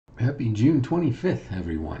Happy June 25th,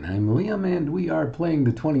 everyone. I'm Liam, and we are playing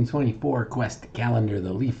the 2024 quest calendar,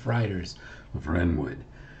 The Leaf Riders of Wrenwood.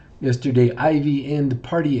 Yesterday, Ivy and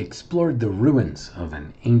party explored the ruins of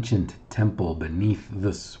an ancient temple beneath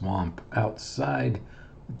the swamp outside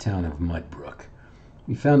the town of Mudbrook.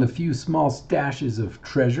 We found a few small stashes of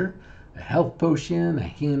treasure, a health potion, a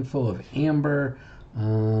handful of amber,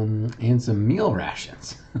 and some meal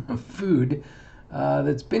rations of food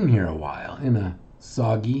that's been here a while in a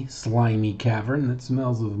soggy, slimy cavern that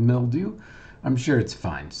smells of mildew. I'm sure it's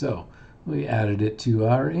fine, so we added it to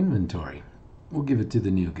our inventory. We'll give it to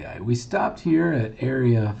the new guy. We stopped here at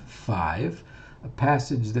Area 5, a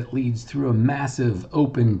passage that leads through a massive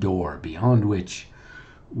open door beyond which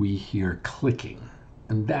we hear clicking.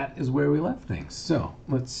 And that is where we left things. So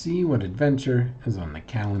let's see what adventure is on the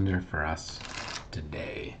calendar for us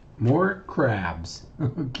today. More crabs.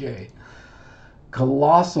 Okay.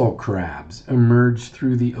 Colossal crabs emerge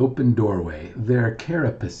through the open doorway, their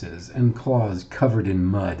carapaces and claws covered in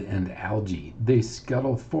mud and algae. They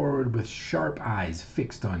scuttle forward with sharp eyes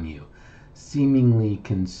fixed on you, seemingly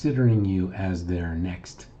considering you as their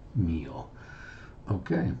next meal.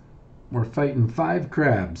 Okay, we're fighting 5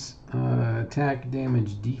 crabs. Attack,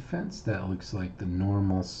 damage, defense. That looks like the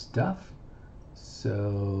normal stuff.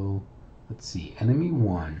 So, let's see. Enemy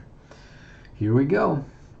 1. Here we go.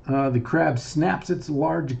 The crab snaps its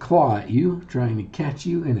large claw at you, trying to catch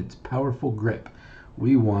you in its powerful grip.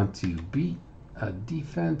 We want to beat a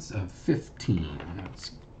defense of 15.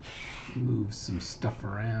 Let's move some stuff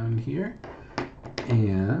around here.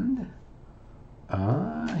 And,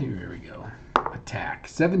 here we go. Attack.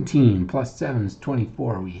 17 plus 7 is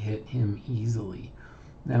 24. We hit him easily.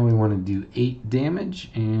 Now we want to do 8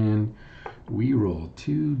 damage, and we roll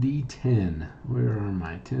 2d10. Where are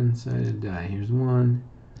my 10-sided die? Here's one.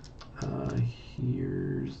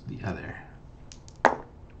 Here's the other.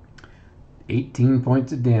 18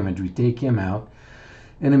 points of damage. We take him out.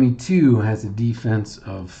 Enemy 2 has a defense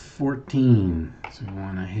of 14. So we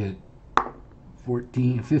want to hit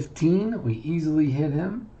 15. We easily hit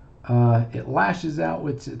him. It lashes out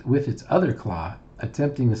with its other claw,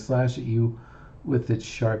 attempting to slash at you with its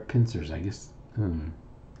sharp pincers. I guess.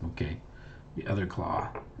 Okay. The other claw.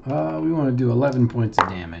 We want to do 11 points of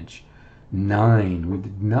damage. 9. We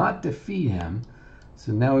did not defeat him.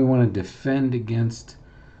 So now we want to defend against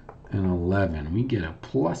an 11. We get a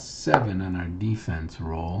plus 7 on our defense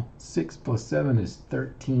roll. 6 plus 7 is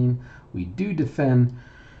 13. We do defend,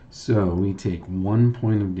 so we take 1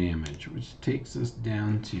 point of damage, which takes us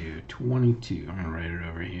down to 22. I'm going to write it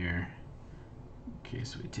over here in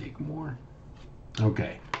case we take more.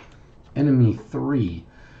 Okay. Enemy 3.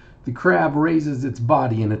 The crab raises its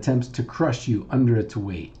body and attempts to crush you under its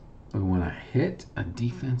weight. We want to hit a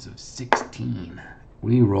defense of 16.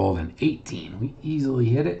 We rolled an 18. We easily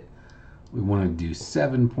hit it. We want to do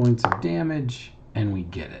 7 points of damage, and we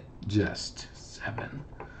get it. Just 7.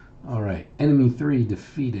 All right. Enemy 3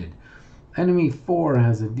 defeated. Enemy 4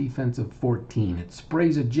 has a defense of 14. It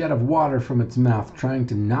sprays a jet of water from its mouth, trying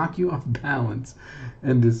to knock you off balance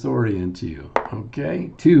and disorient you.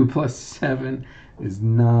 Okay. 2 plus 7 is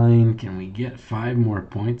 9. Can we get 5 more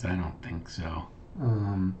points? I don't think so.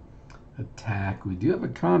 Attack. We do have a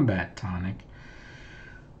combat tonic.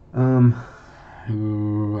 I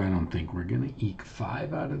don't think we're gonna eke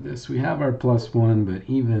 5 out of this. We have our plus 1, but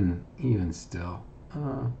even still,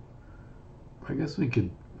 I guess we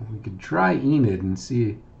could try Enid and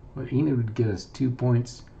see what Enid would get us. 2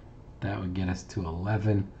 points. That would get us to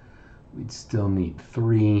 11. We'd still need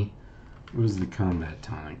 3. What does the combat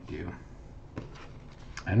tonic do?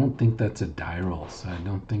 I don't think that's a die roll, so I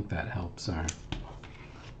don't think that helps our.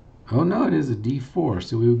 Oh no, it is a D4,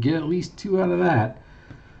 so we would get at least 2 out of that.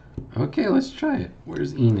 Okay, let's try it.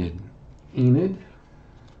 Where's Enid? Enid,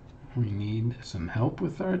 we need some help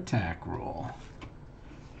with our attack roll.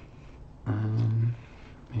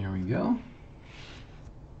 Here we go.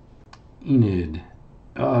 Enid.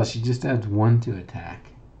 Oh, she just adds 1 to attack.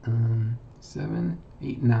 7,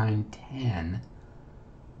 8, 9, 10.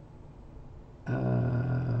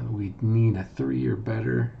 We need a 3 or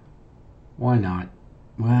better. Why not?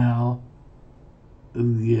 Well,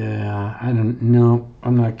 yeah, I don't know.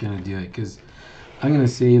 I'm not going to do it because I'm going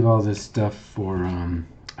to save all this stuff for,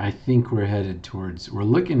 I think we're headed towards, we're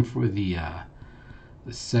looking for the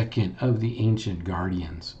second of the Ancient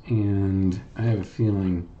Guardians. And I have a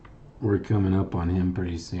feeling we're coming up on him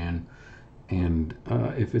pretty soon. And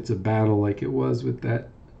if it's a battle like it was with that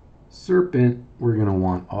serpent, we're going to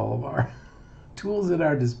want all of our tools at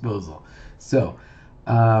our disposal. So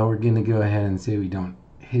we're going to go ahead and say we don't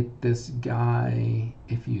hit this guy.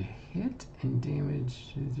 If you hit and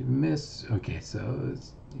damage, did you miss? Okay, so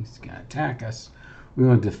it's He's going to attack us. We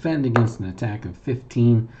want to defend against an attack of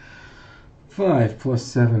 15. 5 plus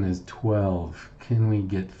 7 is 12. Can we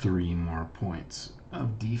get 3 more points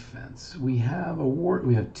of defense? We have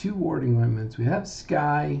we have 2 warding ointments. We have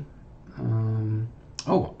Sky.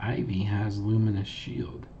 Oh, Ivy has Luminous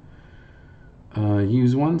Shield.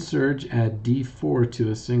 Use 1 surge, add D4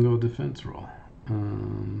 to a single defense roll.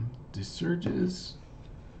 The surges.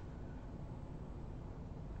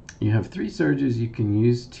 You have 3 surges you can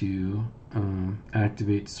use to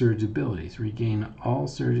activate surge abilities. Regain all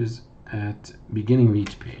surges at beginning of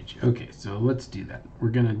each page. Okay, so let's do that. We're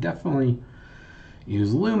going to definitely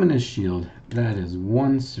use Luminous Shield. That is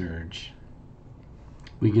 1 surge.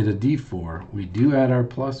 We get a D4. We do add our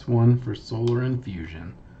 +1 for Solar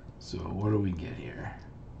Infusion. So what do we get here?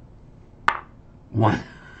 1.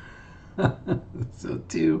 So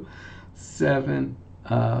 2, 7,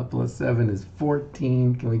 plus 7 is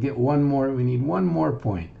 14. Can we get 1 more? We need 1 more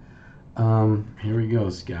point. Here we go,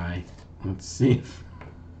 Sky. Let's see if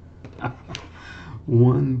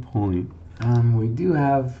 1 point. We do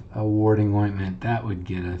have a warding ointment. That would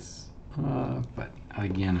get us. But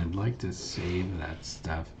again, I'd like to save that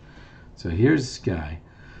stuff. So here's Sky.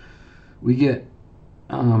 We get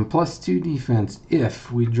 +2 defense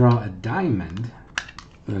if we draw a diamond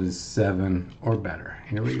that is 7 or better.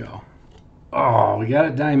 Here we go. Oh, we got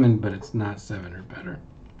a diamond, but it's not 7 or better.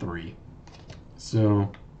 3.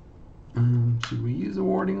 So, should we use a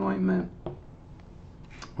warding ointment?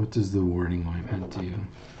 What does the warding ointment do?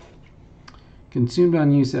 Consumed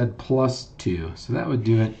on use at +2. So that would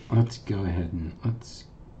do it. Let's go ahead and let's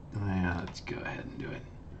go ahead and do it.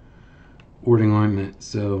 Warding ointment.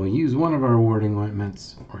 So we use 1 of our warding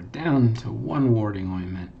ointments. We're down to 1 warding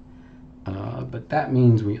ointment. But that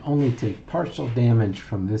means we only take partial damage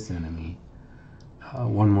from this enemy.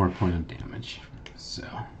 1 more point of damage. So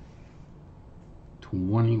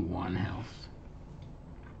 21 health.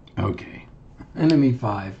 Okay. Enemy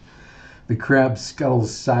 5. The crab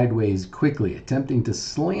scuttles sideways quickly, attempting to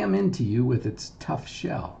slam into you with its tough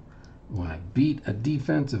shell. We want to beat a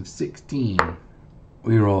defense of 16.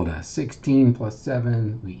 We rolled a 16 plus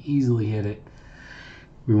 7. We easily hit it.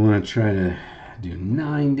 We want to try to do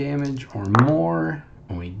 9 damage or more.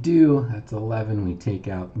 When we do, that's 11. We take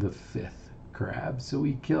out the 5th crab. So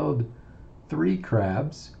we killed 3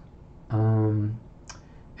 crabs.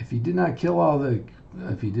 If you did not kill all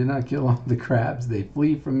the crabs, they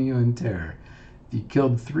flee from you in terror. If you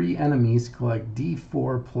killed 3 enemies, collect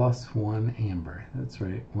D4 plus 1 amber. That's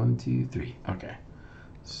right. 1, 2, 3. Okay.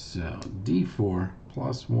 So D4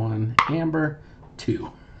 plus 1 amber,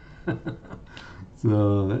 2.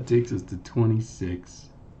 So that takes us to 26.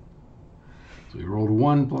 So we rolled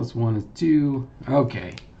 1 plus 1 is 2.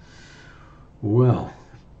 Okay. Well,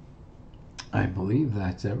 I believe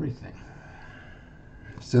that's everything.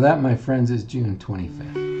 So that, my friends, is June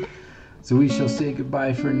 25th. So we shall say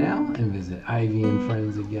goodbye for now and visit Ivy and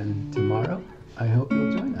Friends again tomorrow. I hope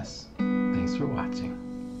you'll join us. Thanks for watching.